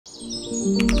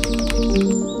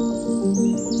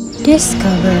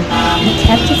Discover the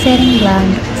captivating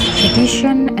blend of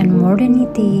tradition and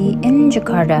modernity in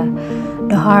Jakarta,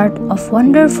 the heart of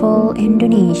wonderful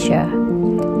Indonesia,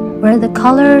 where the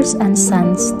colors and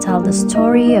scents tell the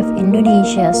story of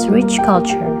Indonesia's rich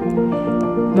culture.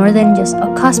 More than just a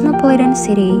cosmopolitan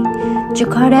city,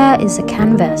 Jakarta is a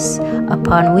canvas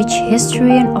upon which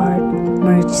history and art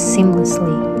merge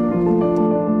seamlessly.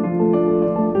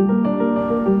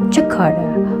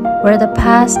 Jakarta, where the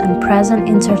past and present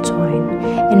intertwine,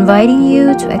 inviting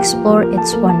you to explore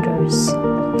its wonders.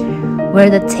 Where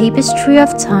the tapestry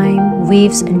of time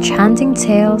weaves enchanting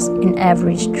tales in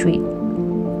every street.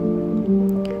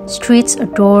 Streets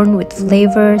adorned with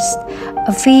flavors,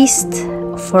 a feast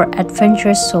for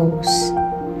adventurous souls.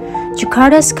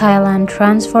 Jakarta's skyline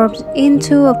transforms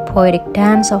into a poetic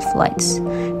dance of lights,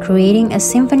 creating a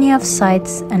symphony of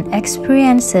sights and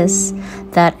experiences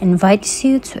that invites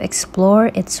you to explore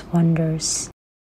its wonders.